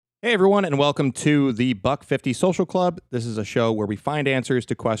Hey everyone, and welcome to the Buck 50 Social Club. This is a show where we find answers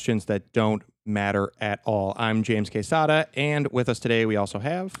to questions that don't matter at all. I'm James Quesada, and with us today we also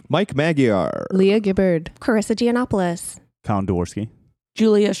have Mike Magyar, Leah Gibbard, Carissa Giannopoulos, Colin Dworsky,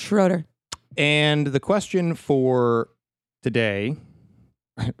 Julia Schroeder. And the question for today,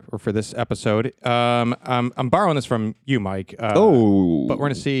 or for this episode, I'm borrowing this from you, Mike. But we're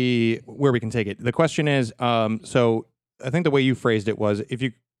going to see where we can take it. The question is, so I think the way you phrased it was, if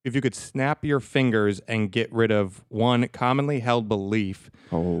you could snap your fingers and get rid of one commonly held belief,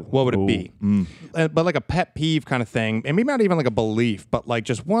 what would it be? But like a pet peeve kind of thing, and maybe not even like a belief, but like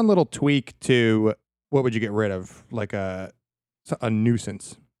just one little tweak to what would you get rid of? Like a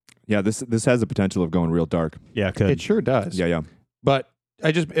nuisance. Yeah, this has the potential of going real dark. Yeah, it could. It sure does. Yeah. But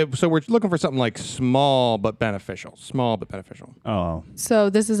so we're looking for something like small but beneficial. Small but beneficial. Oh,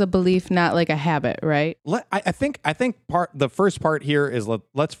 So this is a belief, not like a habit, right? I think the first part here is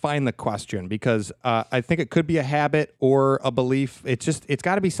let's find the question, because I think it could be a habit or a belief. It's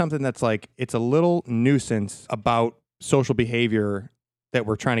got to be something that's like it's a little nuisance about social behavior that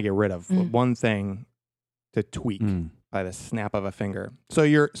we're trying to get rid of. One thing to tweak by the snap of a finger. So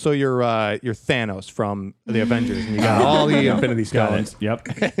you're Thanos from the Avengers, and you got all the Infinity Stones. Yep.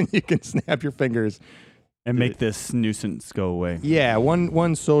 And you can snap your fingers And make this nuisance go away. Yeah,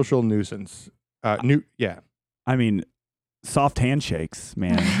 one social nuisance. Yeah. I mean, soft handshakes,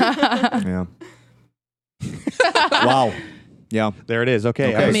 man. Yeah. Wow. Yeah. There it is.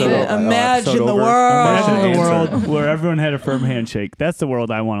 Okay. Okay, Imagine episode the over. world. Imagine a Answer. world where everyone had a firm handshake. That's the world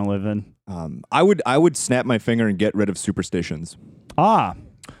I want to live in. I would snap my finger and get rid of superstitions. Ah,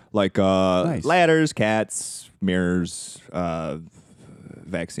 Like Nice. ladders, cats, mirrors,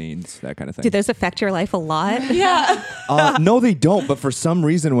 vaccines, that kind of thing. do those affect your life a lot? Yeah. No, they don't. But for some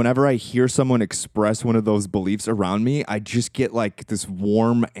reason, whenever I hear someone express one of those beliefs around me, I just get like this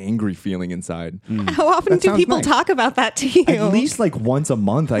warm, angry feeling inside. How often That do sounds people nice. talk about that to you? At least like once a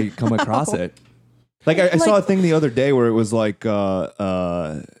month, I come across it. Like I saw a thing the other day where it was like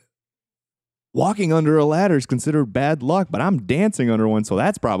walking under a ladder is considered bad luck, but I'm dancing under one, so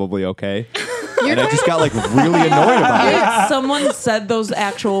that's probably okay. And I just got like really annoyed about it. Someone said those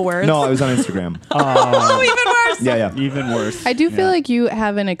actual words. No, it was on Instagram. Oh, even worse. Yeah. even worse. I do feel like you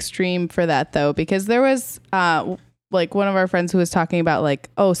have an extreme for that, though, because there was like one of our friends who was talking about like,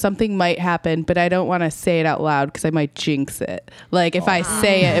 oh, something might happen, but I don't want to say it out loud because I might jinx it. Like if I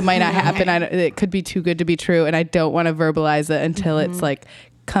say it, it might not happen. It could be too good to be true, and I don't want to verbalize it until it's like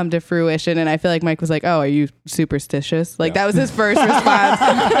come to fruition. And I feel like Mike was like, oh, are you superstitious? Like that was his first response.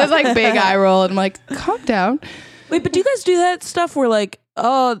 It was like big eye roll, and I'm like, calm down. Wait, but do you guys do that stuff where like,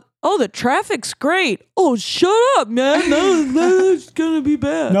 oh, the traffic's great. Oh, shut up, man. No, it's gonna be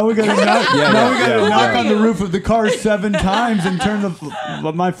bad. Now we gotta knock. Now we gotta yeah. knock on the roof of the car 7 times and turn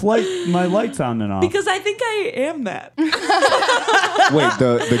my lights on and off. Because I think I am that. Wait,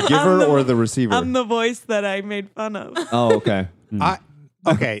 the giver or the receiver? I'm the voice that I made fun of. Oh, okay.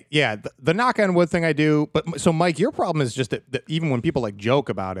 Okay. Yeah. The knock on wood thing I do. But so Mike, your problem is just that even when people like joke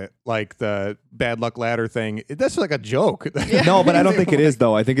about it, like the bad luck ladder thing, that's like a joke. No, but I don't think it is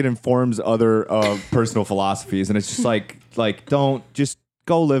though. I think it informs other personal philosophies, and it's just like don't just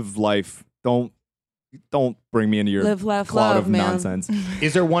go live life. Don't bring me into your Live, laugh, cloud love, of man. nonsense.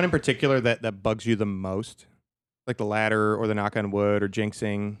 Is there one in particular that bugs you the most? Like the ladder or the knock on wood or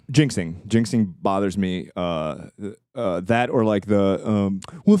jinxing? Jinxing bothers me. That or like the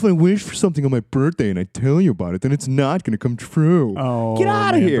well, if I wish for something on my birthday and I tell you about it, then it's not going to come true. Oh, Get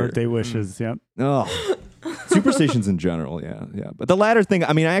outta man, here. Birthday wishes. Yep. Oh. Superstitions in general, yeah. But the ladder thing,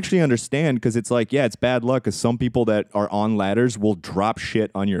 I mean, I actually understand because it's like, yeah, it's bad luck because some people that are on ladders will drop shit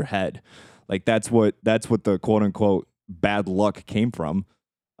on your head. Like that's what the quote unquote bad luck came from.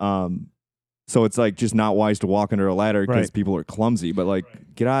 So it's like just not wise to walk under a ladder because Right. people are clumsy. But like,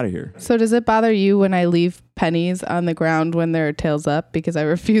 get out of here. So does it bother you when I leave pennies on the ground when they're tails up because I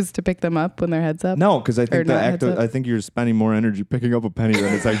refuse to pick them up when their heads up? No, because I think not heads up. I think you're spending more energy picking up a penny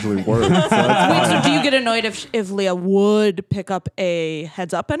than it's actually worth. So that's Wait, fine. so do you get annoyed if Leah would pick up a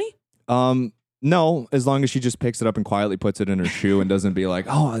heads up penny? No, as long as she just picks it up and quietly puts it in her shoe and doesn't be like,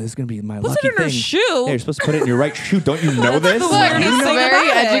 oh, this is going to be my Puts lucky it in her thing. shoe. Yeah, you're supposed to put it in your right shoe. Don't you know this? Look, Weirdest he's thing very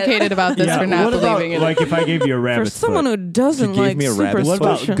about it. educated about this for not what about, believing in like it. if I gave you a For rabbit's someone foot? who doesn't She gave like me a rabbit. What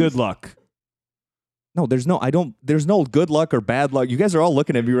about superstitions. good luck? No, there's no good luck or bad luck. You guys are all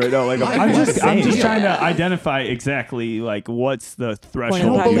looking at me right now like I'm just saying. trying to identify exactly like what's the I threshold.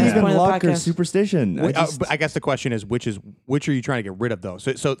 don't Podcast. believe in Point of the luck or podcast. superstition. But I guess the question is which are you trying to get rid of though?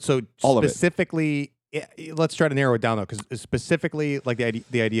 So All of it. specifically let's try to narrow it down though, because specifically like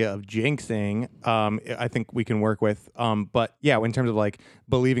the idea of jinxing, I think we can work with. But yeah, in terms of like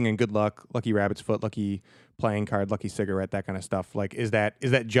believing in good luck, lucky rabbit's foot, lucky playing card, lucky cigarette, that kind of stuff. Like, is that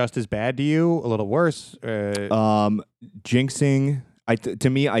just as bad to you? A little worse? Jinxing. To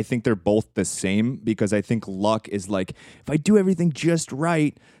me, I think they're both the same because I think luck is like, if I do everything just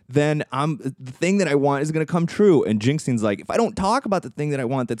right, then the thing that I want is going to come true. And jinxing's like, if I don't talk about the thing that I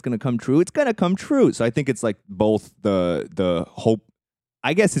want that's going to come true, it's going to come true. So I think it's like both the hope.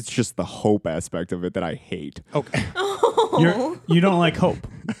 I guess it's just the hope aspect of it that I hate. Okay. You don't like hope.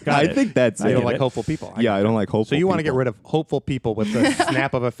 I think that's You it. don't like hopeful people. Yeah, I don't like hopeful So you want to get people. rid of hopeful people with the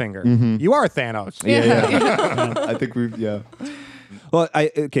snap of a finger. You are Thanos. Yeah. I think Well,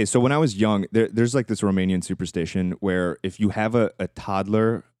 so when I was young, there's like this Romanian superstition where if you have a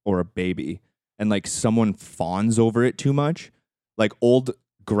toddler or a baby and like someone fawns over it too much, like old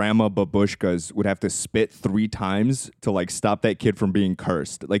grandma babushkas would have to spit 3 times to like stop that kid from being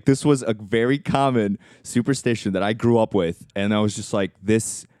cursed. Like this was a very common superstition that I grew up with. And I was just like,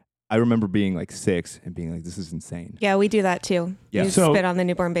 I remember being like 6 and being like, this is insane. Yeah, we do that too. Yeah. You So- spit on the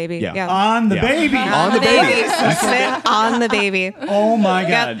newborn baby. Yeah. On the Yeah. baby. On the baby. Spit on the baby. Oh my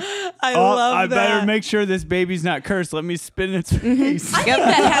God. I love I better that. make sure this baby's not cursed. Let me spit in its face. I think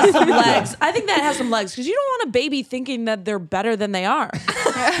that has some legs. I think that has some legs because you don't want a baby thinking that they're better than they are. Yeah,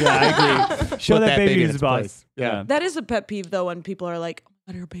 I agree. Show Put that that baby baby in his its boss. place. Yeah. That is a pet peeve though when people are like, "Oh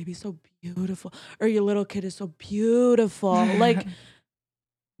my God, your baby's so beautiful," or "Your little kid is so beautiful." Like,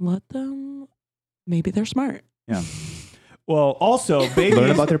 let them. Maybe they're smart. Yeah. Well, also, babies. Learn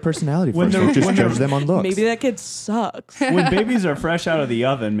about their personality When first. they're- Don't just when they're- judge them on looks. Maybe that kid sucks. when babies are fresh out of the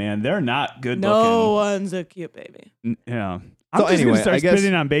oven, man, they're not good No one's a cute baby. looking. Yeah. So I'm just anyway, gonna start I guess-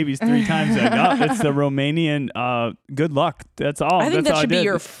 spitting on babies 3 times. Like, oh, it's the Romanian good luck. That's all. I think That's that all should be did.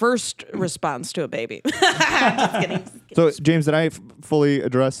 your first response to a baby. Just kidding. So, James, did I fully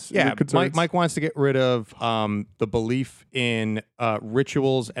address your Yeah, concerns? Mike wants to get rid of the belief in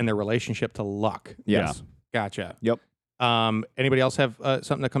rituals and their relationship to luck. Yes. Gotcha. Yep. Anybody else have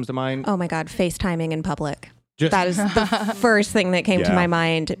something that comes to mind? Oh my God, FaceTiming in public. Just- That is the first thing that came to Yeah. my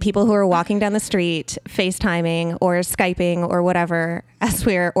mind. People who are walking down the street, FaceTiming or Skyping or whatever,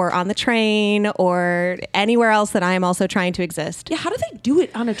 or on the train or anywhere else that I am also trying to exist. Yeah, how do they do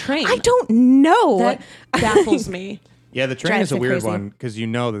it on a train? I don't know. That baffles me. Yeah, the train Drives is a me weird crazy. one because you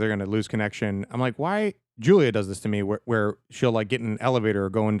know that they're going to lose connection. I'm like, why? Julia does this to me where she'll like get in an elevator or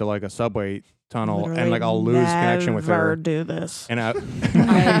go into like a subway tunnel and like I'll lose connection with her. Never do this. And I,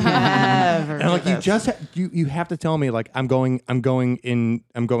 Never. and like you just you have to tell me like I'm going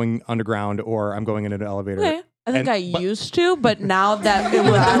underground or I'm going in an elevator. Okay. I think And- I but- used to, but now that I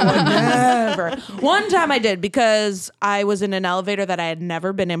would never. One time I did because I was in an elevator that I had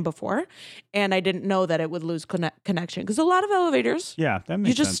never been in before, and I didn't know that it would lose connection. Because a lot of elevators, Yeah, that makes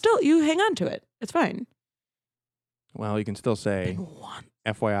you just sense. you hang on to it. It's fine. Well, you can still say One.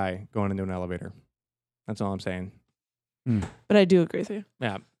 FYI going into an elevator. That's all I'm saying. But I do agree with you.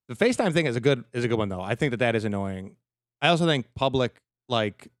 Yeah, the FaceTime thing is a good one though. I think that is annoying. I also think public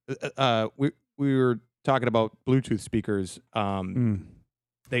we were talking about Bluetooth speakers. They're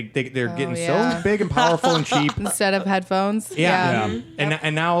Oh, getting yeah. so big and powerful and cheap. Instead of headphones. Yeah. Yeah.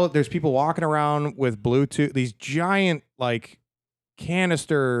 And now there's people walking around with Bluetooth, these giant like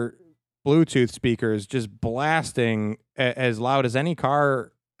canister Bluetooth speakers just blasting as loud as any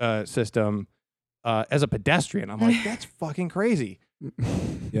car system as a pedestrian. I'm like, that's fucking crazy.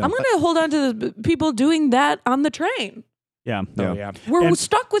 Yeah. I'm going to hold on to the people doing that on the train. Yeah. Oh yeah. We're And-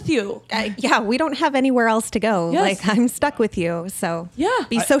 stuck with you. Yeah, we don't have anywhere else to go. Yes. Like, I'm stuck with you. So Yeah.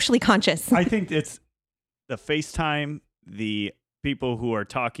 be socially conscious. I think it's the FaceTime, the people who are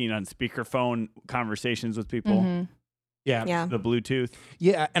talking on speakerphone conversations with people, Mhm. Yeah. Yeah. the Bluetooth.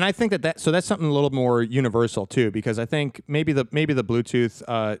 Yeah, and I think that's something a little more universal too, because I think maybe the Bluetooth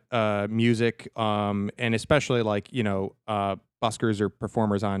music, and especially like buskers or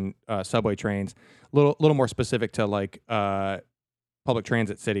performers on subway trains, little more specific to like public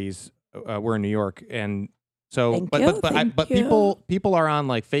transit cities. We're in New York, and so Thank but you, but thank you. people are on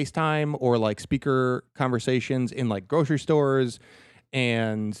like FaceTime or like speaker conversations in like grocery stores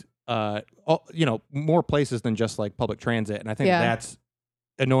and more places than just like public transit, and I think Yeah. that's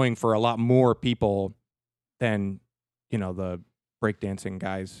annoying for a lot more people than the breakdancing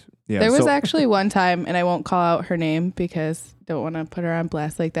guys. Yeah, There was so- actually one time, and I won't call out her name because don't want to put her on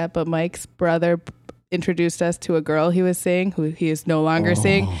blast like that, but Mike's brother introduced us to a girl he was seeing who he is no longer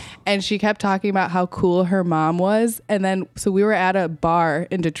seeing, and she kept talking about how cool her mom was, and then so we were at a bar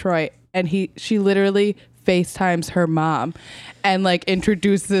in Detroit, and she literally FaceTimes her mom and like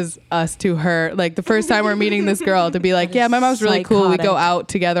introduces us to her. Like the first time we're meeting this girl to be like, yeah, my mom's really cool. We go out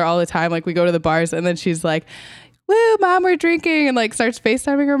together all the time. Like we go to the bars, and then she's like, woo, mom, we're drinking, and like starts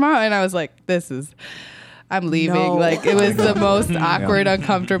FaceTiming her mom. And I was like, I'm leaving. No. Like it was the most awkward,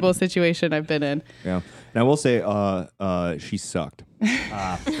 uncomfortable situation I've been in. Yeah. And I will say, she sucked.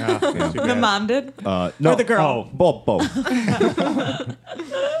 The mom did? No, Or the girl? Both.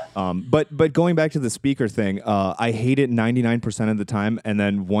 But going back to the speaker thing, I hate it 99% of the time. And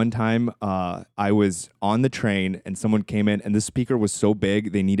then one time I was on the train and someone came in and the speaker was so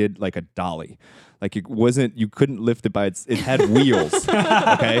big they needed like a dolly. Like you couldn't lift it it had wheels,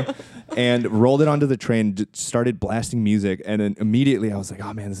 okay? And rolled it onto the train, started blasting music, and then immediately I was like,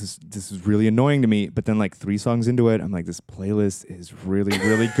 oh man, this is really annoying to me. But then like 3 songs into it, I'm like, this playlist is really,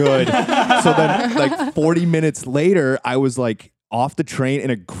 really good. So then like 40 minutes later, I was like off the train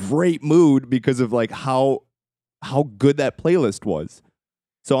in a great mood because of like how good that playlist was.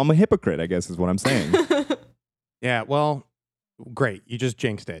 So I'm a hypocrite, I guess is what I'm saying. Yeah, well, great. You just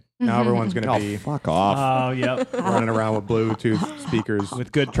jinxed it. Now everyone's going to be Fuck off. Oh, yep. running around with Bluetooth speakers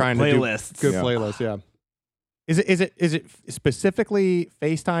With good trying playlists. to do good Yeah. playlists. Yeah. Is it specifically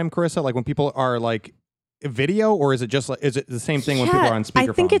FaceTime, Carissa? Like when people are like video, or is it just like is it the same thing when people are on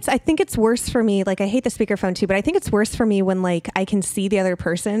speakerphone? I think it's worse for me. Like I hate the speakerphone too, but I think it's worse for me when like I can see the other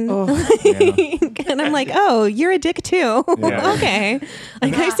person, and I'm like, oh, you're a dick too. Yeah. Okay,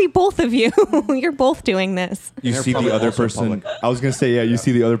 like I see both of you. You're both doing this. You They're see the probably other also person. public. I was gonna say, you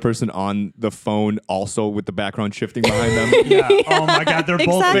see the other person on the phone, also with the background shifting behind them. Yeah. Oh my God, they're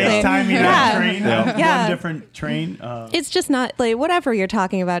both Exactly. FaceTiming Yeah. on a train. Yeah. on Yeah. One different train. It's just not like whatever you're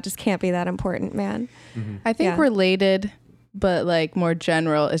talking about just can't be that important, man. I think Yeah. related, but like more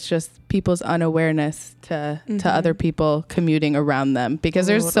general, it's just people's unawareness to other people commuting around them. Because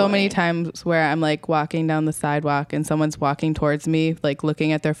there's so many times where I'm like walking down the sidewalk and someone's walking towards me, like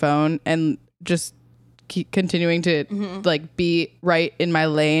looking at their phone and just keep continuing to like be right in my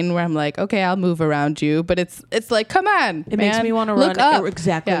lane where I'm like, okay, I'll move around you. But it's like, come on, It makes me want to look run up.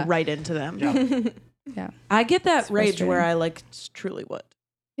 exactly Yeah. right into them. Yeah. I get that rage frustrating. where I like truly would.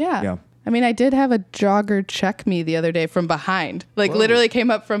 Yeah. Yeah. I mean, I did have a jogger check me the other day from behind. Like literally came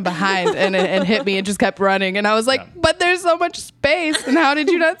up from behind and hit me and just kept running. And I was like, but there's so much space. And how did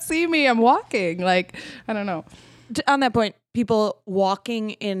you not see me? I'm walking. Like, I don't know. On that point, people walking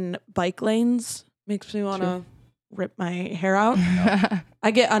in bike lanes makes me want to rip my hair out.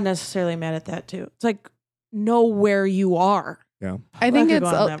 I get unnecessarily mad at that too. It's like, know where you are. Yeah. I think could it's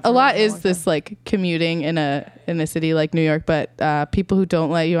go on that a for lot a is long this like commuting in a city like New York, but people who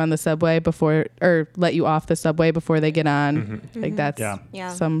don't let you on the subway before or let you off the subway before they get on, like that's Yeah.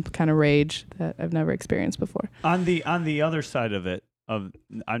 some kind of rage that I've never experienced before. On the other side of it,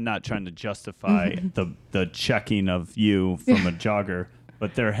 I'm not trying to justify the checking of you from a jogger,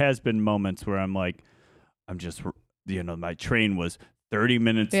 but there has been moments where I'm like, I'm just, my train was 30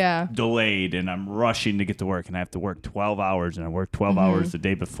 minutes delayed and I'm rushing to get to work and I have to work 12 hours and I worked 12 hours the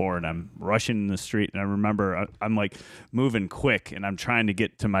day before and I'm rushing in the street and I remember I'm like moving quick and I'm trying to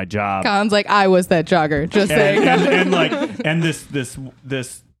get to my job. Colin's like, I was that jogger, just saying. and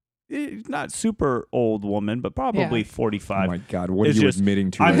this not super old woman, but probably 45. Oh my God, what are is you just-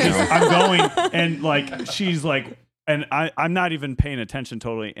 admitting to I'm right just, now? I'm going and like she's like, and I'm not even paying attention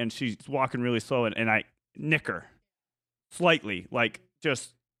totally, and she's walking really slow, and I nick her slightly, like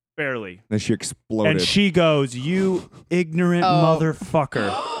just barely, Then she exploded. and she goes, "You ignorant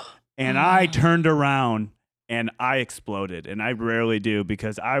motherfucker," and I turned around and I exploded, and I rarely do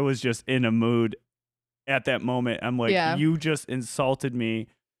because I was just in a mood at that moment. I'm like, you just insulted me.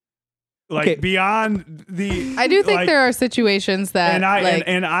 Like Okay. beyond the, I do think like, there are situations that and I like,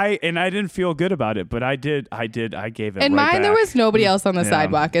 and I didn't feel good about it, but I gave it. in right mine, there back. was nobody else on the Yeah.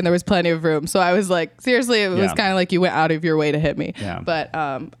 sidewalk, and there was plenty of room. So I was like, seriously, it was Yeah. kind of like you went out of your way to hit me. Yeah. But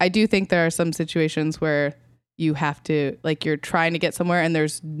I do think there are some situations where you have to, like, you're trying to get somewhere, and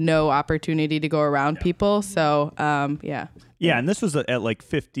there's no opportunity to go around people. So yeah, and this was at like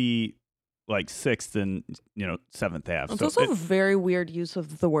 50, like 6th and 7th Ave. It's So also it- a very weird use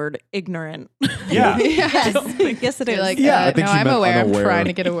of the word ignorant. yeah. Yes, it You're is. like, Yeah, I think no, she I'm meant aware. unaware. I'm trying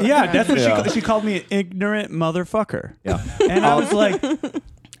to get away. Yeah, that's what Yeah. she called me, an ignorant motherfucker. Yeah. And I was like,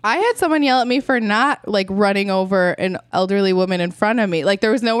 I had someone yell at me for not like running over an elderly woman in front of me. Like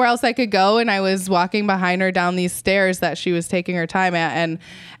there was nowhere else I could go, and I was walking behind her down these stairs that she was taking her time at,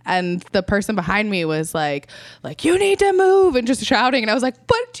 and the person behind me was like you need to move and just shouting, and I was like,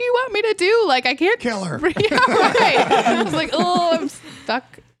 what do you want me to do? Like I can't Kill her. Yeah, right. I was like, oh, I'm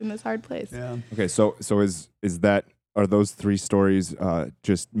stuck in this hard place. Okay, so is that, are those 3 stories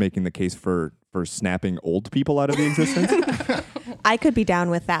just making the case for for snapping old people out of the existence. I could be down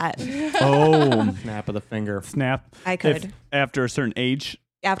with that. Oh, Snap of the finger. snap. I could. After a certain age.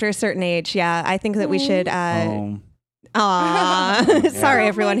 After a certain age, yeah. I think that we should. Oh. Sorry,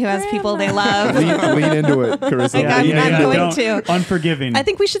 everyone who has people they love. lean into it, Carissa. I'm Lean not into going it. to. Unforgiving. I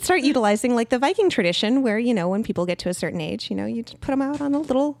think we should start utilizing like the Viking tradition, where when people get to a certain age, you just put them out on a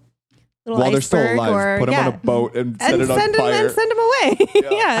little While they're still iceberg alive, or put them on a boat and set it on send them fire. and send them away.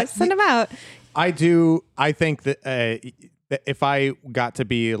 Yeah, send them out. I think that that if I got to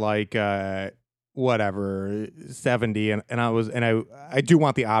be like whatever 70 and I do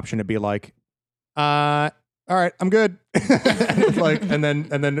want the option to be like all right, I'm good. and then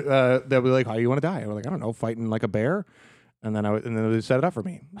they'll be like, how do you want to die? I'm like, I don't know, fighting like a bear. And then they set it up for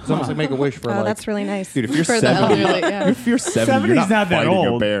me. It's almost like make a wish for Oh, like. that's really nice. Dude, if you're For the 70, elderly, yeah. if you're 70, you're 70's not that fighting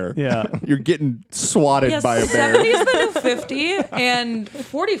old. a bear. Yeah. You're getting swatted by a bear. 70 is the new 50, and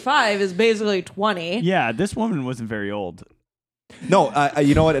 45 is basically 20. Yeah, this woman wasn't very old. No,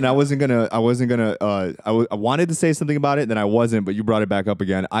 you know what? And I wanted to say something about it, then I wasn't, but you brought it back up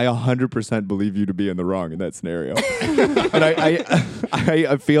again. I 100% believe you to be in the wrong in that scenario. And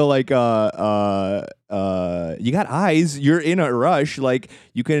I feel like you got eyes. You're in a rush. Like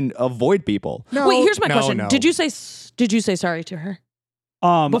you can avoid people. No, Wait, here's my no, question. no. Did you say sorry to her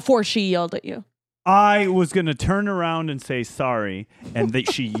before she yelled at you? I was gonna turn around and say sorry, and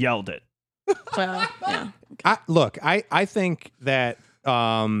she yelled it. Well, yeah. I think that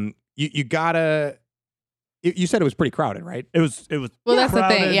you gotta. You said it was pretty crowded, right? It was. Well, that's the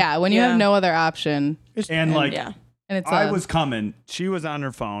thing. crowded, Yeah, when you Yeah. have no other option, and like Yeah. and it's I was coming. She was on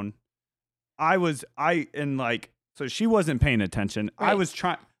her phone. So she wasn't paying attention. I Right. was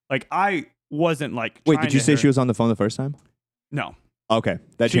trying. Like I wasn't like. Wait, trying did you to say hurt- she was on the phone the first time? No, Okay,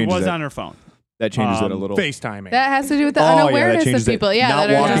 that she changes was it. on her phone. That changes it a um, little. FaceTiming. that has to do with the Oh, yeah, that unawareness changes of it. people. Yeah, Not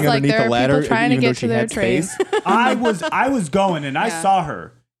that are walking just like underneath there the are ladder, people trying to even though get she to their had train. space. I was going, and I Yeah. saw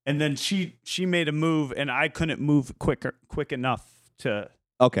her, and then she made a move, and I couldn't move quick enough to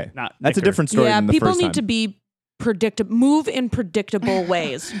Okay, not. that's a nick her. different story Yeah, than the people first need time. to be move in predictable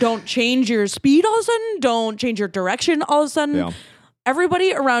ways. Don't change your speed all of a sudden. Don't change your direction all of a sudden. Yeah.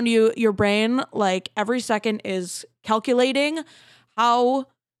 Everybody around you, your brain, like every second is calculating how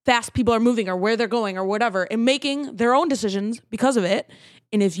fast people are moving or where they're going or whatever and making their own decisions because of it.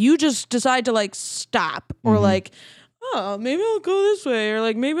 And if you just decide to like stop or like, oh, maybe I'll go this way or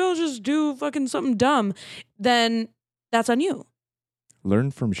like maybe I'll just do fucking something dumb, then that's on you.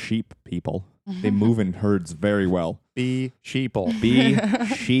 Learn from sheep, people. They move in herds very well. Be sheeple. Be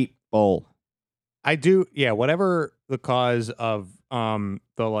sheeple. I do, yeah. Whatever the cause of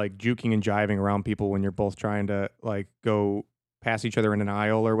the like juking and jiving around people when you're both trying to like go past each other in an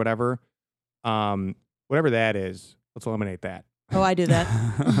aisle or whatever, whatever that is, let's eliminate that. Oh, I do that.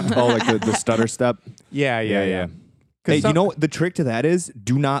 Oh, like the stutter step. Yeah. Hey, some- you know what the trick to that is?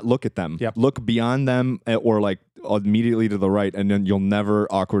 Do not look at them. Yep. Look beyond them or like immediately to the right, and then you'll never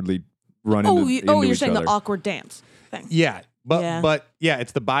awkwardly run into you're each saying other. the awkward dance thing. Yeah, but Yeah.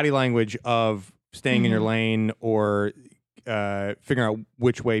 it's the body language of staying in your lane or figuring out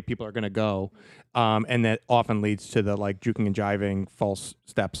which way people are going to go, and that often leads to the like juking and jiving, false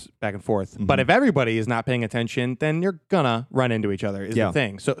steps back and forth. But if everybody is not paying attention, then you're gonna run into each other. Is the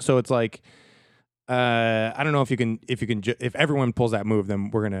thing. So it's like I don't know if if everyone pulls that move, then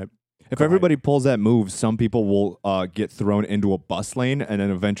we're gonna. If everybody pulls that move, some people will get thrown into a bus lane, and then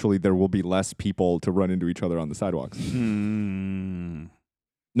eventually there will be less people to run into each other on the sidewalks.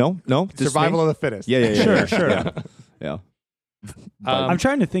 No, just Survival me? of the fittest. Yeah. Sure. Yeah. I'm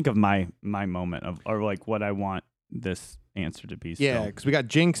trying to think of my moment of or like what I want this answer to be. Yeah, still. because we got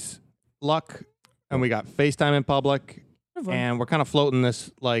Jinx, Luck, and we got FaceTime in public, and we're kind of floating this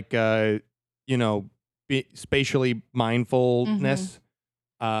like spatially mindfulness.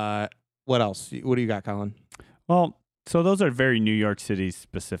 What else? What do you got, Colin? Well, so those are very New York City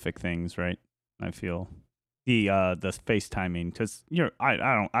specific things, right? I feel the FaceTiming because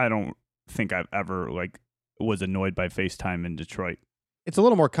I don't think I've ever like was annoyed by FaceTime in Detroit. It's a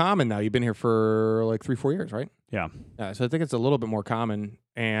little more common now. You've been here for like 3-4 years, right? Yeah. So I think it's a little bit more common,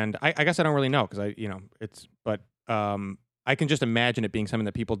 and I guess I don't really know because I can just imagine it being something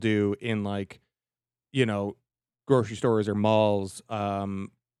that people do in like, grocery stores or malls,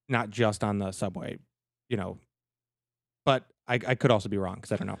 not just on the subway, But I could also be wrong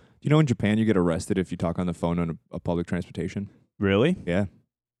because I don't know. Do you know in Japan you get arrested if you talk on the phone on a public transportation? Really? Yeah.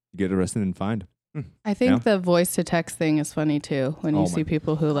 You get arrested and fined. I think the voice to text thing is funny too when you see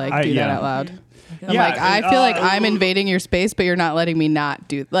people who do that out loud. I'm Yeah, like, I feel like I'm invading your space, but you're not letting me not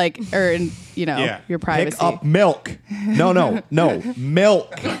do your privacy. Pick up milk. No,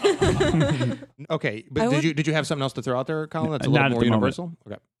 milk. Okay, but did you have something else to throw out there, Colin? That's a Not little at more the universal. moment.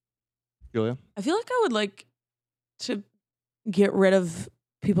 Okay, Julia. I feel like I would like to get rid of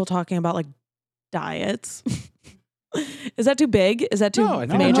people talking about like diets. Is that too big? Is that too No, I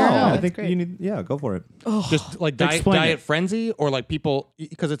think- major? No, I that's think great. you need. Yeah, go for it. Oh, Just like Explain diet it. frenzy, or like people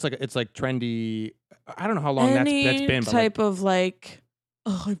because it's like trendy. I don't know how long that's any been. But type of like,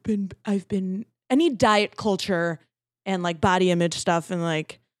 I've been any diet culture and like body image stuff and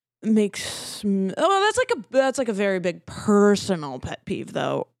like that's like a very big personal pet peeve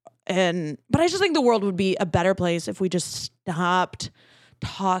though. But I just think the world would be a better place if we just stopped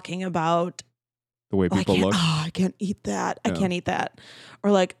talking about The way people look. I can't eat that. I Yeah. can't eat that.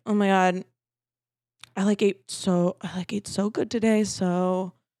 Or like, oh my God, I ate so good today.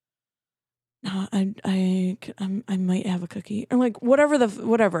 So no, I might have a cookie or like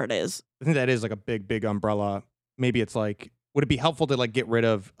whatever it is. I think that is like a big umbrella. Maybe it's like, would it be helpful to like get rid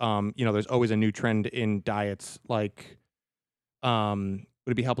of, there's always a new trend in diets. Like,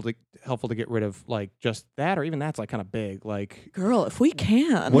 would it be helpful to get rid of like just that, or even that's like kind of big? Like, Girl, if we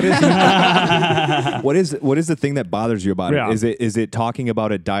can. What is what is the thing that bothers you about Yeah. it? Is it talking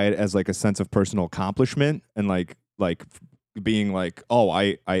about a diet as like a sense of personal accomplishment and like being like, oh,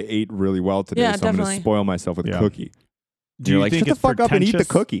 I ate really well today, Yeah, so I'm definitely. gonna spoil myself with a Yeah. cookie. Do You're you like, think shut the it's fuck up and eat the pretentious?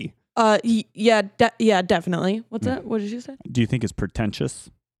 cookie. Yeah, definitely. What's that? What did you say? Do you think it's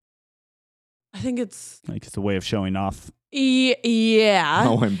pretentious? I think it's Like it's a way of showing off? yeah.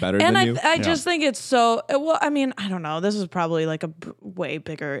 Oh, I'm better And than you. I just think it's so well. I mean, I don't know. This is probably like a way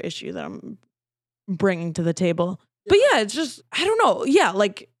bigger issue that I'm bringing to the table. But yeah, it's just I don't know. Yeah,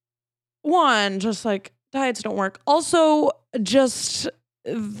 like one, just like diets don't work. Also, just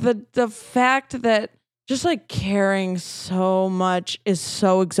the fact that just like caring so much is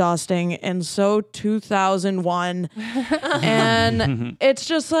so exhausting and so 2001, and it's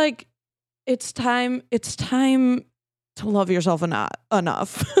just like it's time to love yourself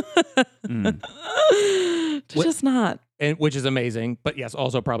enough. Just not. and which is amazing, but yes,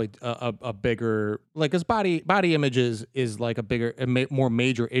 also probably a bigger, like, because body image is like a bigger, more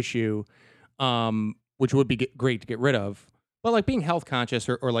major issue, which would be great to get rid of. But like being health conscious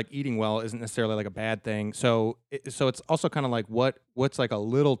or like eating well isn't necessarily like a bad thing. So it's also kind of like what's like a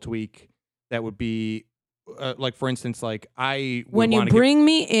little tweak that would be like, for instance, like When you bring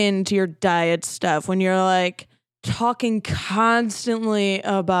me into your diet stuff, when you're like talking constantly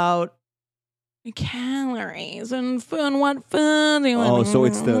about calories and what food. Oh, so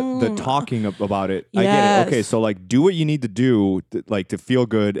it's the talking about it. I get Yes. it. Okay, so like do what you need to do like to feel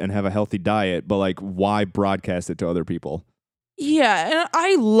good and have a healthy diet, but like why broadcast it to other people? Yeah, and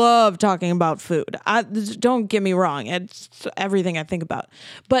I love talking about food. Don't get me wrong; it's everything I think about.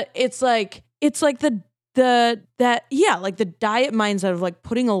 But it's like the diet mindset of like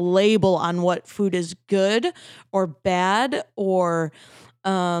putting a label on what food is good or bad, or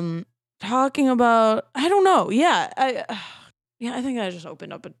talking about I don't know. Yeah, I think I just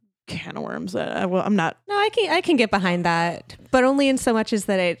opened up a can of worms. I'm not. No, I can get behind that, but only in so much as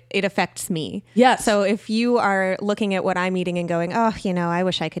that it affects me. Yes. So if you are looking at what I'm eating and going, oh, I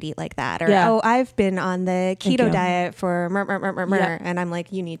wish I could eat like that, or Yeah. oh, I've been on the Thank keto you. diet for Yeah. and I'm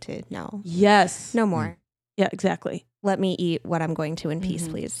like, you need to know, Yes. no more. Yeah. Exactly. Let me eat what I'm going to in peace,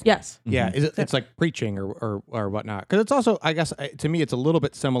 Mm-hmm. please. Yes. Yeah, it's like preaching or whatnot. Because it's also, I guess, to me, it's a little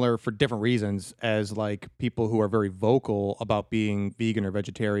bit similar for different reasons as like people who are very vocal about being vegan or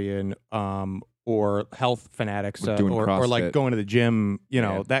vegetarian, or health fanatics, Or doing or like CrossFit. going to the gym,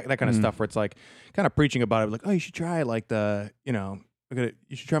 Yeah. that kind of stuff where it's like kind of preaching about it, like, oh, you should try like you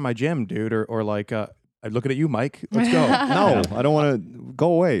should try my gym, dude, or like I'm looking at you, Mike. Let's go. No, I don't want to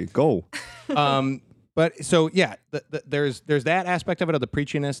go away. Go. But so yeah, there's that aspect of it, of the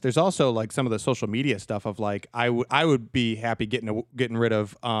preachiness. There's also like some of the social media stuff of like I would be happy getting rid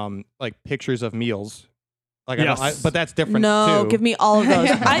of like pictures of meals. Like Yes. but that's different No, too. give me all of those.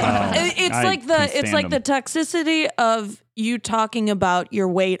 It's I like can't it's stand like the them. toxicity of you talking about your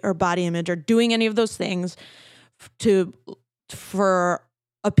weight or body image or doing any of those things for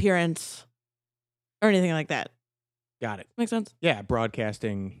appearance or anything like that. Got it. Make sense? Yeah,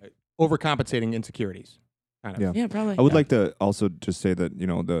 broadcasting, overcompensating insecurities. Kind of. Yeah. Yeah, probably. I would like to also just say that,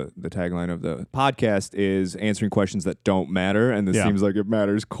 the tagline of the podcast is answering questions that don't matter, and this Yeah. seems like it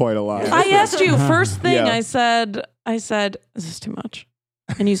matters quite a lot. I asked you first thing. Yeah. I said, is this too much?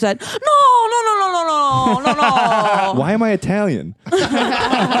 And you said, no. Why am I Italian?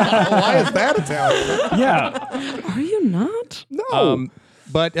 Why is that Italian? Yeah. Are you not? No.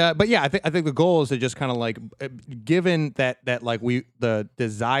 But yeah, I think the goal is to just kind of like, given that like the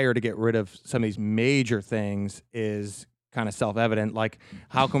desire to get rid of some of these major things is kind of self-evident. Like,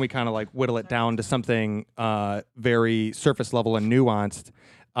 how can we kind of like whittle it down to something very surface level and nuanced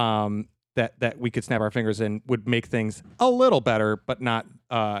that we could snap our fingers and would make things a little better, but not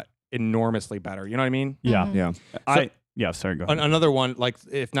enormously better. You know what I mean? Yeah. Yeah. Sorry, go ahead. Another one, like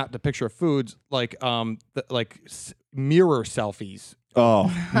if not the picture of foods, like mirror selfies.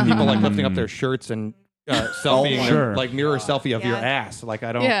 Oh. People like lifting up their shirts and selfieing, sure. like mirror selfie of your ass. Like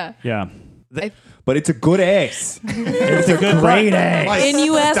I don't. Yeah. Yeah. But it's a good ass. It's a great ass. Like, And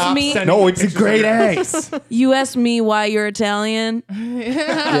you asked stop me- sending No, it's a pictures of great your- ass. You asked me why you're Italian.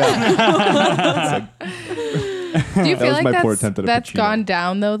 Yeah. Do you That feel was like my poor attempt at a that's Pacino. gone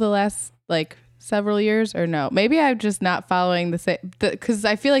down though the last like several years or no? Maybe I'm just not following the same because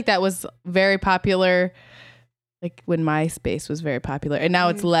I feel like that was very popular. Like when MySpace was very popular, and now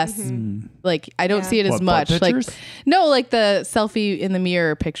it's less. Like I don't see it as What, much. butt Like pictures? no, like the selfie in the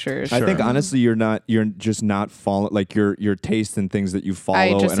mirror pictures. I think honestly, you're just not following, like your taste in things that you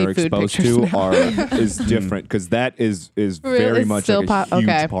follow just and see are food exposed pictures to is different, because that is very It's much still like a huge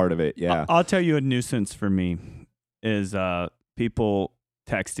okay. part of it. Yeah. I'll tell you a nuisance for me is people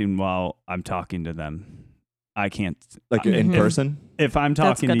texting while I'm talking to them. I can't. Like in person. If I'm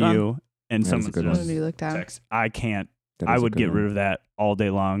That's a talking to good one. you and Yeah, that's a someone's good just one. When you look down. text, I can't. That I is a would good get one. rid of that all day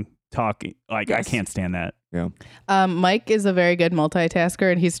long. Talking like I Yes. can't stand that. Mike is a very good multitasker,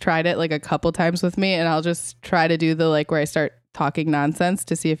 and he's tried it like a couple times with me. And I'll just try to do the like where I start talking nonsense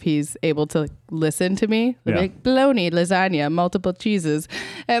to see if he's able to listen to me. Yeah. Like bologna, lasagna, multiple cheeses,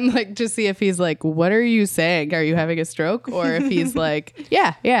 and like just see if he's like, "What are you saying? Are you having a stroke?" Or if he's like,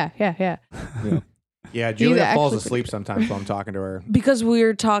 "Yeah." Yeah, Julia falls actually asleep sometimes while I'm talking to her. Because we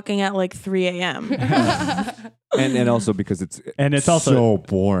were talking at like 3 a.m. And also because it's also so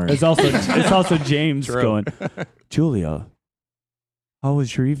boring. It's also James going, Julia, how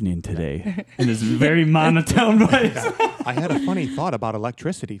was your evening today? In this very monotone voice. I had a funny thought about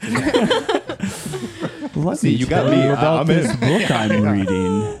electricity today. Let you got me. about I'm this in. book I'm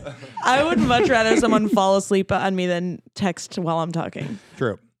reading. I would much rather someone fall asleep on me than text while I'm talking.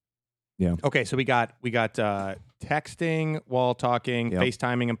 True. Yeah. Okay, so we got texting while talking, Yep.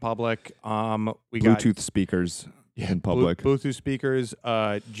 FaceTiming in public. We Bluetooth speakers in public. Bluetooth speakers,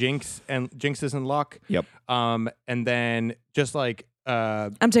 jinxes and luck. Yep. And then just like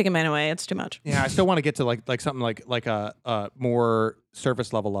I'm taking mine away. It's too much. yeah, I still want to get to like something like a more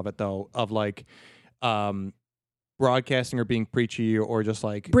surface level of it though, of like broadcasting or being preachy or just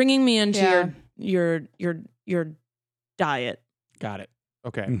like Bringing me into Yeah. your diet. got it.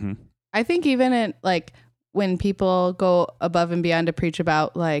 Okay. Mm-hmm. I think even in like when people go above and beyond to preach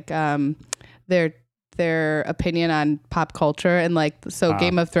about like their opinion on pop culture and like so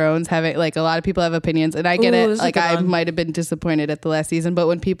Game of Thrones having like a lot of people have opinions and I get Ooh, it. this is a Like good I one. might have been disappointed at the last season, but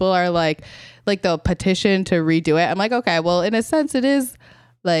when people are like they'll petition to redo it, I'm like, okay, well in a sense it is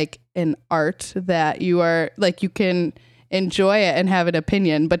like an art that you are like you can enjoy it and have an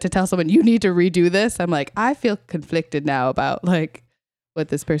opinion, but to tell someone you need to redo this, I'm like, I feel conflicted now about like what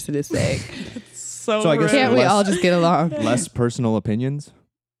this person is saying. So I guess Can't we less- all just get along? Less personal opinions,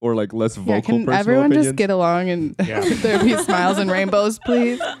 or like less vocal Yeah, can personal everyone opinions. just get along and Yeah. there be smiles and rainbows,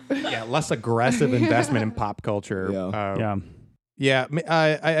 please? Yeah, less aggressive investment in pop culture. Yeah. Yeah.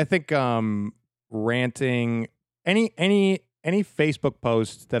 I think ranting any Facebook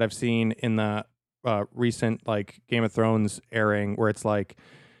posts that I've seen in the recent like Game of Thrones airing where it's like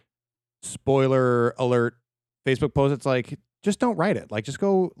spoiler alert Facebook post, it's like just don't write it. Like just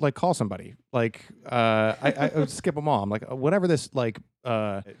go like call somebody. Like I would skip them all. I'm like whatever this like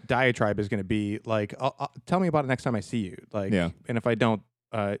diatribe is going to be. Like tell me about it next time I see you. Like Yeah. and if I don't,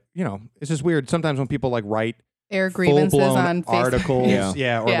 it's just weird. Sometimes when people like write Air grievances full-blown on Facebook. articles,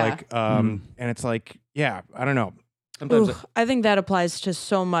 Yeah. or Yeah. like and it's like I don't know. Sometimes Ooh, I think that applies to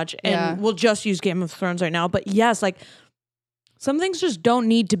so much. And Yeah. we'll just use Game of Thrones right now. But yes, like some things just don't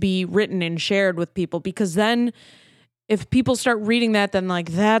need to be written and shared with people because then if people start reading that, then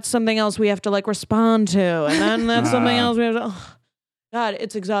like that's something else we have to like respond to. And then that's something else we have to. Oh, God,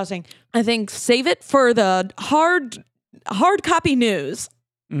 it's exhausting. I think save it for the hard copy news.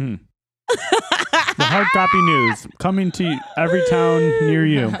 Mm. The hard copy news coming to every town near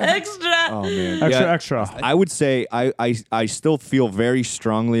you. Extra. Oh man. Extra. I would say I still feel very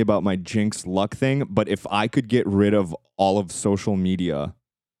strongly about my jinx luck thing, but if I could get rid of all of social media,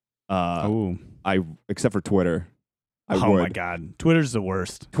 Ooh. except for Twitter, Oh my God. Twitter's the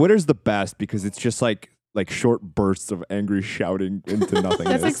worst. Twitter's the best because it's just like short bursts of angry shouting into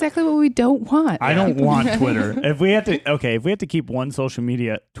nothingness. That's exactly what we don't want. I don't want Twitter. If we have to keep one social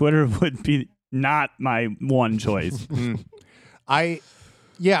media, Twitter would be not my one choice. I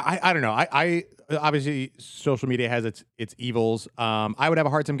don't know. I obviously social media has its evils. I would have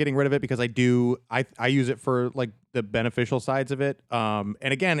a hard time getting rid of it because I use it for like the beneficial sides of it. And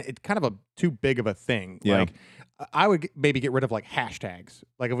again, it's kind of too big of a thing. Yeah. Like I would maybe get rid of like hashtags.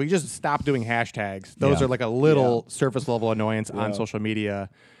 Like if we just stop doing hashtags, those are like a little surface level annoyance on social media.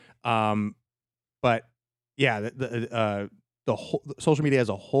 But yeah, the whole social media as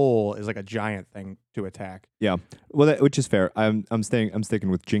a whole is like a giant thing to attack. Yeah, well, which is fair. I'm sticking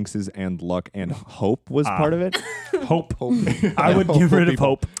with jinxes and luck and hope was part of it. Hope. I would get rid of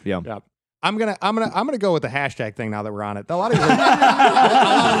hope. Yeah. I'm gonna go with the hashtag thing now that we're on it. A lot of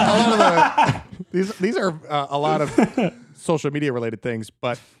these are a lot of social media related things,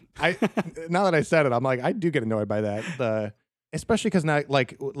 but now that I said it, I'm like I do get annoyed by that. Especially because now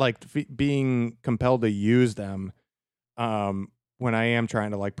being compelled to use them. When I am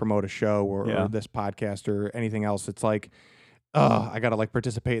trying to like promote a show or this podcast or anything else, it's like, I gotta like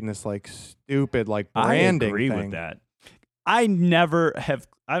participate in this like stupid like branding I agree thing. with that. I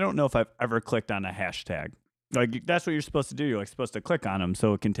don't know if I've ever clicked on a hashtag. Like that's what you're supposed to do. You're like supposed to click on them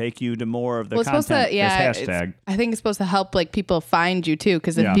so it can take you to more of the content. This hashtag. I think it's supposed to help like people find you too,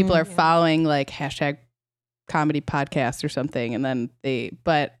 because if people are following like hashtag comedy podcast or something, and then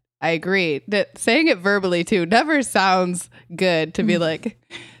but I agree that saying it verbally too never sounds good to be like,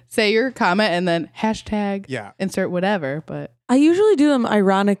 say your comment and then hashtag insert whatever. But I usually do them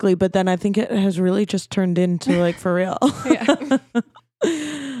ironically, but then I think it has really just turned into like for real.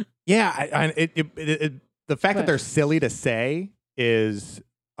 The fact that they're silly to say is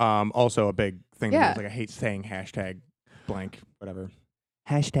also a big thing. Yeah. Like I hate saying hashtag blank whatever.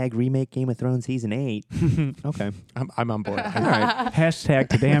 Hashtag remake Game of Thrones season 8. Okay, I'm on board. All right. Hashtag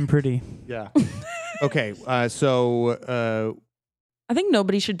today I'm pretty. Yeah. Okay. So I think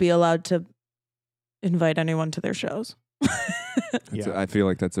nobody should be allowed to invite anyone to their shows. I feel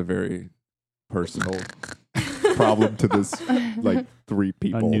like that's a very personal problem to this like 3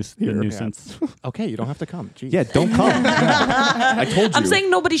 people. A nuisance. Okay, you don't have to come. Jeez. Yeah, don't come. I told you. I'm saying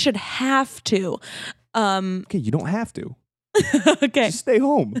nobody should have to. Okay, you don't have to. Okay. Just stay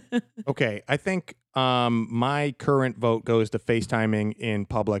home. Okay, I think my current vote goes to FaceTiming in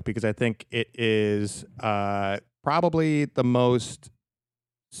public because I think it is probably the most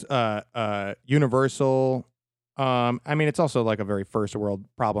universal. I mean, it's also like a very first world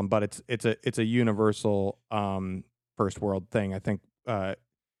problem, but it's a universal first world thing. I think I'm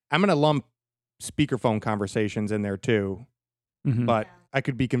gonna lump speakerphone conversations in there too, but I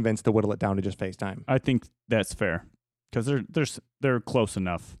could be convinced to whittle it down to just FaceTime. I think that's fair. Because they're close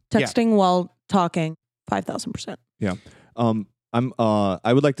enough. Texting while talking, 5,000%. Yeah.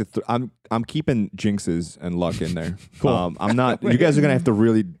 I would like to. I'm keeping jinxes and luck in there. Cool. I'm not. You guys are gonna have to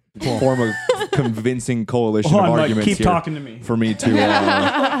really form a convincing coalition of arguments keep here talking to me for me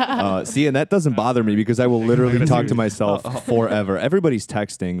to see. And that doesn't bother me because I will literally talk to myself forever. Everybody's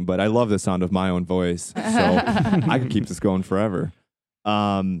texting, but I love the sound of my own voice, so I can keep this going forever.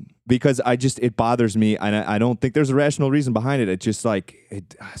 Because it bothers me, and I don't think there's a rational reason behind it. It's just like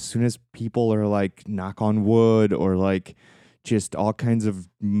as soon as people are like knock on wood or like just all kinds of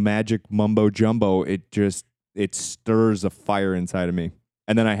magic mumbo jumbo, it stirs a fire inside of me,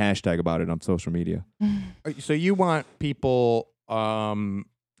 and then I hashtag about it on social media. So you want people?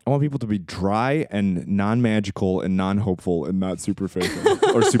 I want people to be dry and non-magical and non-hopeful and not superficial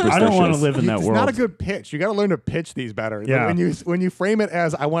or superstitious. I don't want to live in that It's world. not a good pitch. You got to learn to pitch these better. Yeah. When you frame it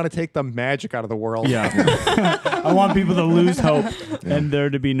as I want to take the magic out of the world. Yeah. I want people to lose hope and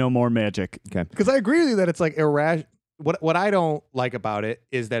there to be no more magic. Okay. Because I agree with you that it's like irrational. What I don't like about it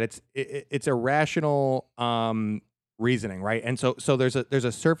is that it's irrational reasoning, right? And so there's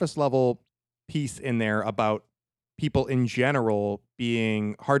a surface level piece in there about people in general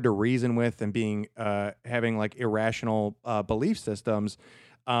being hard to reason with and being having like irrational belief systems.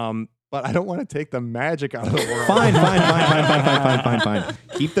 But I don't want to take the magic out of the world. Fine.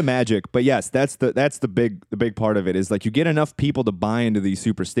 Keep the magic. But yes, that's the big part of it is like you get enough people to buy into these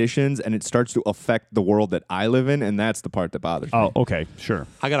superstitions and it starts to affect the world that I live in, and that's the part that bothers me. Oh, okay, sure.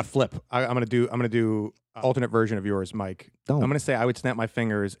 I got to flip. I'm gonna do alternate version of yours, Mike. Don't. I'm gonna say I would snap my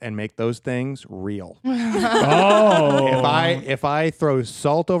fingers and make those things real. Oh. If I throw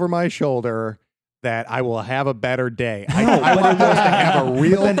salt over my shoulder, that I will have a better day. I want those to have a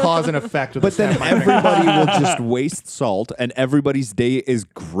real cause and effect. With But then everybody will just waste salt, and everybody's day is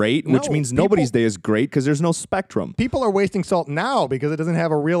great, which No, means people- nobody's day is great because there's no spectrum. People are wasting salt now because it doesn't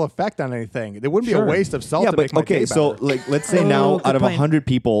have a real effect on anything. There wouldn't be a waste of salt Yeah, to but make my okay, day so better. like, let's say now good out of point. 100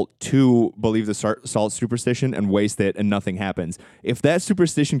 people, 2 believe the salt superstition and waste it, and nothing happens. If that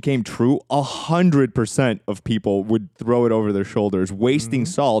superstition came true, 100% of people would throw it over their shoulders, wasting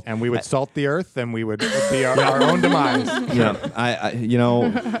salt. And we would salt the earth, and we would be our own demise. Yeah, I you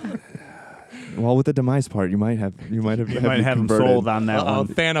know. Well, with the demise part, you might have You might have them converted. sold on that Oh, one.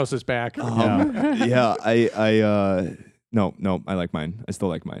 Thanos is back. Yeah, no, I like mine. I still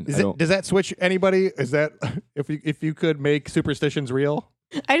like mine. Does that switch anybody? Is that if you could make superstitions real?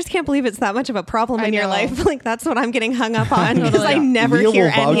 I just can't believe it's that much of a problem I in your know. life. Like that's what I'm getting hung up on because Totally. I never Leah hear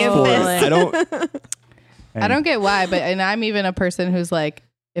will vouch any of for this. it. I don't. I don't get why, but and I'm even a person who's like,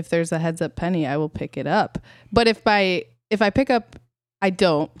 if there's a heads up penny, I will pick it up. But if I pick up, I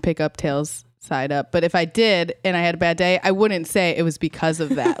don't pick up tails side up. But if I did and I had a bad day, I wouldn't say it was because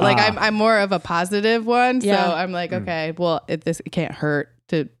of that. Like I'm more of a positive one, Yeah. so I'm like, okay, well, it can't hurt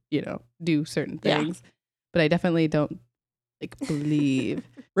to do certain Yeah. things, but I definitely don't like believe.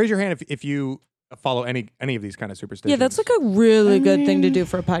 Raise your hand if you follow any of these kind of superstitions. Yeah, that's like a really good thing to do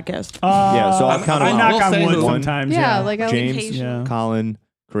for a podcast. Yeah, so I'll count I them knock We'll on say wood who. sometimes. Yeah, like I James, Yeah. Colin,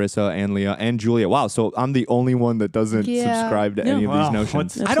 Carissa, and Leah, and Julia. Wow, so I'm the only one that doesn't Yeah. subscribe to any of Wow, these notions.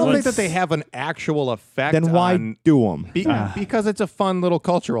 what's- I don't think Let's- that they have an actual effect. Then why on, do them? because it's a fun little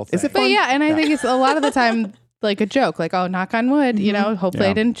cultural thing. Is it But fun? yeah, and I think it's a lot of the time like a joke, like, oh, knock on wood, hopefully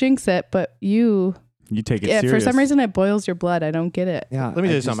Yeah. I didn't jinx it. But you take it for serious. some reason it boils your blood. I don't get it. Yeah, Let me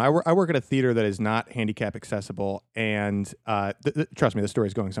tell you something. I work at a theater that is not handicap accessible, and trust me, the story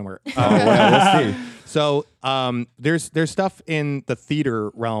is going somewhere. We'll see. So there's stuff in the theater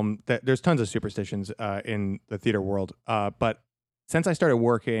realm that there's tons of superstitions in the theater world. But since I started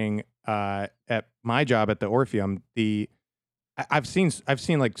working at my job at the Orpheum, I've seen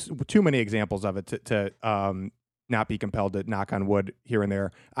like too many examples of it to not be compelled to knock on wood here and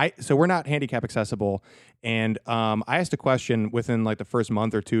there. So we're not handicap accessible, and I asked a question within like the first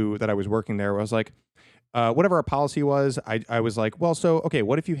month or two that I was working there. I was like, whatever our policy was, I was like, well, so okay,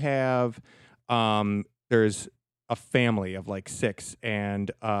 what if you have there's a family of like 6, and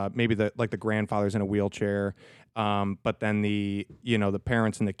maybe the grandfather's in a wheelchair, but then the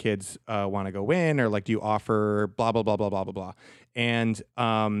parents and the kids want to go in, or like, do you offer blah blah blah blah blah blah blah, and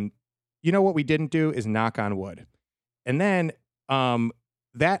what we didn't do is knock on wood. And then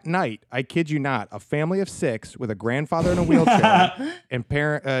that night, I kid you not, a family of 6 with a grandfather in a wheelchair and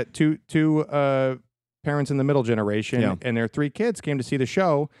two parents in the middle generation and their 3 kids came to see the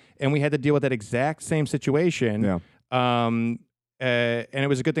show, and we had to deal with that exact same situation. Yeah. And it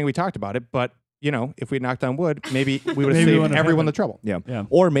was a good thing we talked about it, but if we had knocked on wood, maybe we would have Maybe it saved wouldn't have everyone the happened. trouble. Yeah.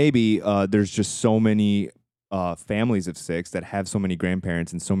 Or maybe there's just so many families of 6 that have so many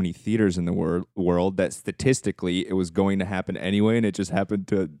grandparents and so many theaters in the world that statistically it was going to happen anyway, and it just happened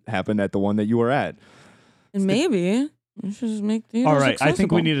to happen at the one that you were at. And maybe we should just make these All right, I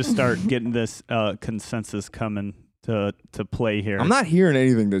think we accessible. need to start getting this consensus coming to play here. I'm not hearing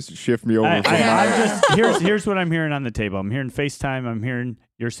anything to shift me over. I'm from just here's what I'm hearing on the table. I'm hearing FaceTime. I'm hearing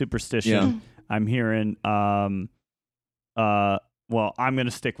your superstition. Yeah. I'm hearing well, I'm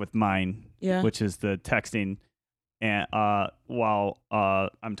gonna stick with mine, which is the texting, and while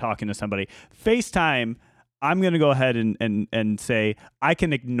I'm talking to somebody, FaceTime. I'm gonna go ahead and say I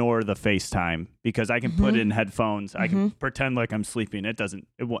can ignore the FaceTime because I can put in headphones. I can pretend like I'm sleeping.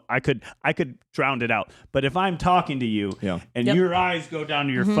 I could drown it out. But if I'm talking to you and your eyes go down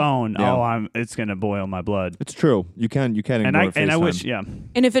to your phone, it's gonna boil my blood. It's true. You can ignore And I FaceTime. wish,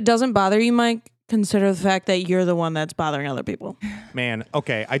 And if it doesn't bother you, Mike, consider the fact that you're the one that's bothering other people. Man,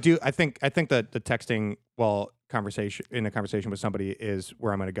 okay, I think that the texting conversation with somebody is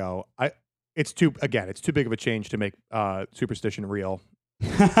where I'm going to go. It's too big of a change to make superstition real.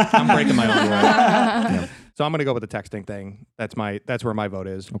 I'm breaking my own rule. So I'm going to go with the texting thing. That's where my vote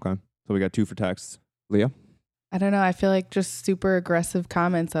is. Okay. So we got 2 for texts. Leah? I don't know. I feel like just super aggressive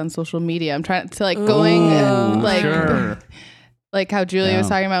comments on social media. I'm trying to going like sure. like how Julia was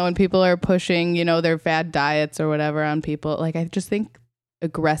talking about when people are pushing, their bad diets or whatever on people. Like I just think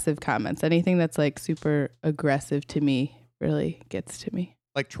aggressive comments, anything that's like super aggressive to me really gets to me.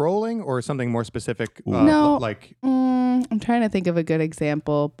 Like trolling or something more specific? No. Like I'm trying to think of a good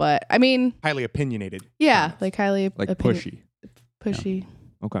example, but I mean, highly opinionated. yeah, like highly Like pushy.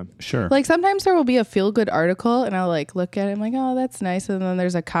 Okay. Sure. Like sometimes there will be a feel good article and I'll like look at it, I'm like, oh, that's nice. And then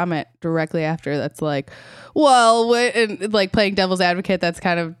there's a comment directly after that's like, well, and like playing devil's advocate, that's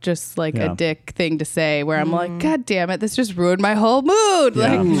kind of just like a dick thing to say where I'm like, God damn it, this just ruined my whole mood.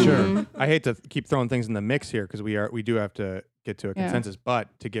 Yeah, Like, sure. I hate to keep throwing things in the mix here because we do have to get to a consensus, but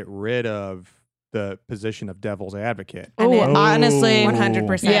to get rid of the position of devil's advocate. Oh, honestly,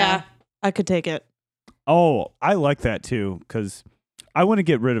 100%. Yeah, I could take it. Oh, I like that too because I want to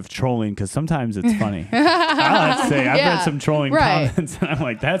get rid of trolling because sometimes it's funny. I'll have to say, I've read some trolling comments and I'm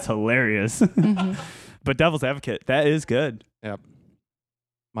like, that's hilarious. But devil's advocate, that is good. Yep.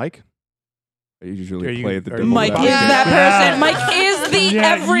 Mike? I usually Are you- play the are devil's you- Mike is advocate. that person. Mike is the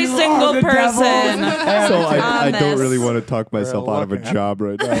every you single are the person. So I on don't this. really want to talk myself out of a looking at- job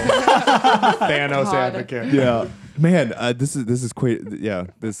right now. Thanos God. advocate. Yeah, man, this is quite. Yeah,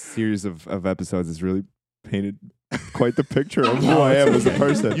 this series of episodes has really painted quite the picture of who I am as a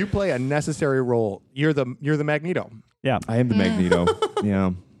person. You play a necessary role. You're the Magneto. Yeah. I am the Magneto.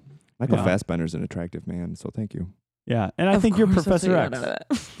 Yeah, Michael Yeah. Fassbender's an attractive man, so thank you. Yeah. And I think you're Of course, Professor that's X.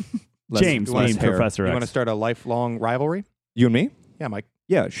 what you wanted. James wanna being hair. Professor You X. want to start a lifelong rivalry? You and me? Yeah, Mike.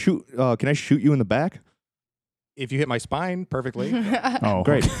 Yeah. Shoot. Can I shoot you in the back? If you hit my spine perfectly, Oh,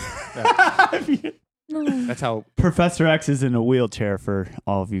 Great. that's how. Professor X is in a wheelchair for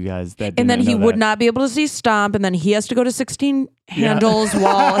all of you guys that And then didn't he know would that. not be able to see Stomp, and then he has to go to 16 Handles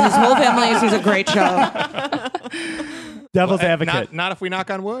while his whole family sees a great show. Devil's advocate. Not if we knock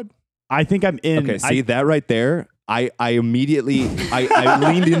on wood. I think I'm in. Okay. See that right there? I immediately I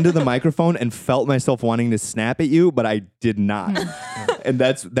leaned into the microphone and felt myself wanting to snap at you, but I did not. And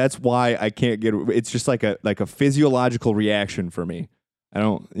that's why I can't get. It's just like a physiological reaction for me. I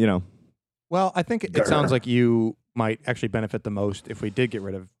don't. Well, I think it sounds like you might actually benefit the most if we did get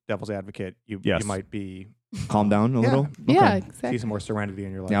rid of devil's advocate. You might be Calm down a little. yeah, see exactly. some more serenity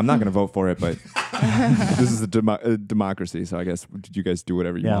in your life. Yeah, I'm not going to vote for it, but this is a democracy, so I guess you guys do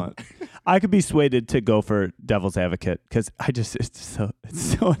whatever you want. I could be swayed to go for devil's advocate because it's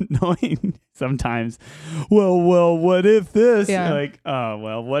so annoying sometimes. Well, what if this? Yeah. Like, oh,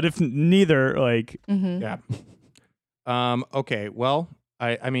 well, what if neither? Like, Yeah. Okay. Well,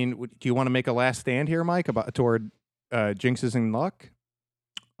 I mean, do you want to make a last stand here, Mike, toward jinxes and luck?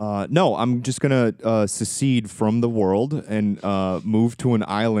 No, I'm just going to secede from the world and move to an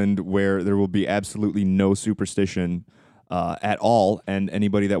island where there will be absolutely no superstition at all, and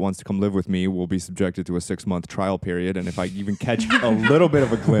anybody that wants to come live with me will be subjected to a 6-month trial period. And if I even catch a little bit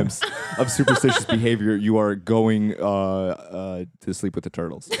of a glimpse of superstitious behavior, you are going to sleep with the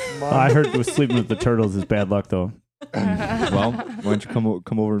turtles. I heard sleeping with the turtles is bad luck, though. Well, why don't you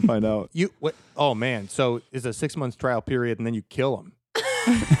come over and find out? What? Oh man! So it's a 6-month trial period, and then you kill them.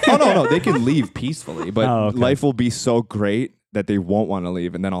 Oh no, they can leave peacefully, but okay. life will be so great that they won't want to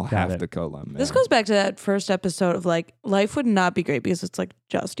leave, and then I'll have to kill them. This goes back to that first episode of like, life would not be great because it's like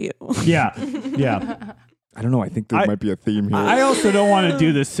just you. Yeah. I don't know. I think there might be a theme here. I also don't want to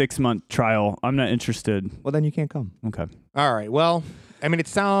do this 6-month trial. I'm not interested. Well, then you can't come. Okay. All right. Well, I mean, it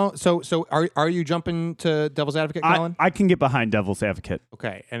sounds so. Are you jumping to devil's advocate, Colin? I can get behind devil's advocate.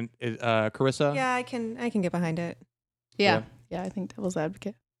 Okay. And Carissa? Yeah, I can get behind it. Yeah, I think devil's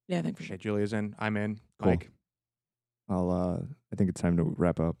advocate. Yeah, I think for sure. Okay. Julia's in. I'm in. Cool. Mike. I think it's time to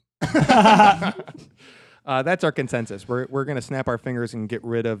wrap up. That's our consensus. We're going to snap our fingers and get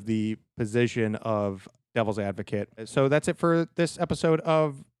rid of the position of devil's advocate. So that's it for this episode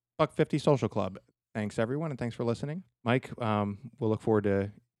of Buck 50 Social Club. Thanks, everyone, and thanks for listening. Mike, we'll look forward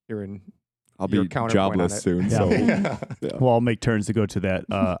to hearing I'll your be counterpoint on jobless it. soon. Yeah. So, Yeah. We'll all make turns to go to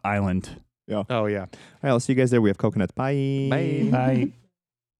that island. Oh, yeah. all right, I'll see you guys there. We have coconuts. Bye. Bye. Bye.